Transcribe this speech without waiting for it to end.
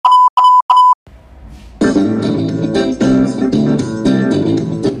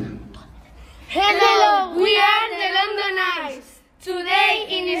Hello, we are the London Eyes. Today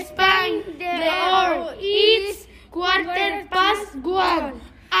in Spain the hour is 1:15,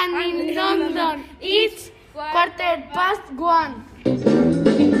 and in London it's 1:15.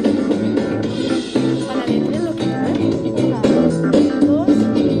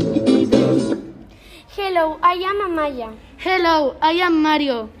 Hello, I am Amaya. Hello, I am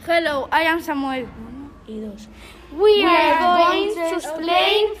Mario. Hello, I am Samuel. We are going to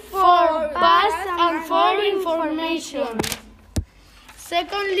explain for past and for information.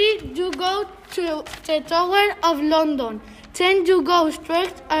 Secondly, you go to the Tower of London. Then you go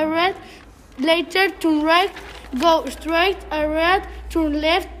straight ahead, later turn right, go straight ahead, turn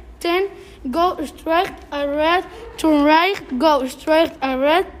left, then go straight ahead, turn right, go straight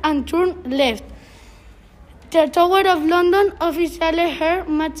ahead, and turn left. The Tower of London, officially Her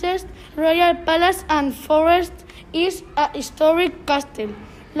Majesty's Royal Palace and Forest, is a historic castle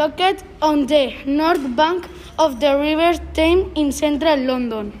located on the north bank of the River Thames in central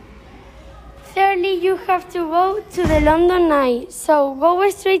London. Thirdly, you have to go to the London Eye. So go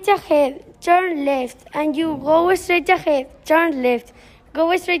straight ahead, turn left, and you go straight ahead, turn left,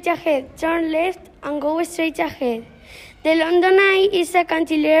 go straight ahead, turn left, and go straight ahead. The London Eye is a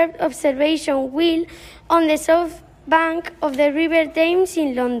cantilevered observation wheel on the south bank of the River Thames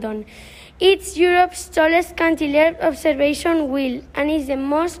in London. It's Europe's tallest cantilevered observation wheel and is the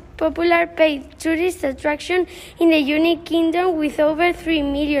most popular paid tourist attraction in the United Kingdom with over 3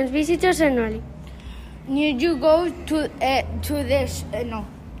 million visitors annually. New you go to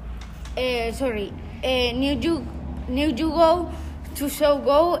go to so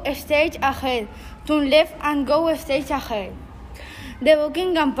go straight ahead, turn left and go straight ahead. The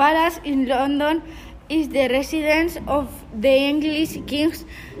Buckingham Palace in London is the residence of the English King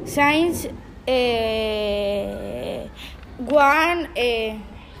since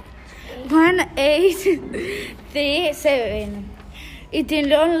 1837. It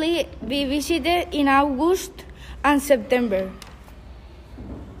will only be visited in August and September.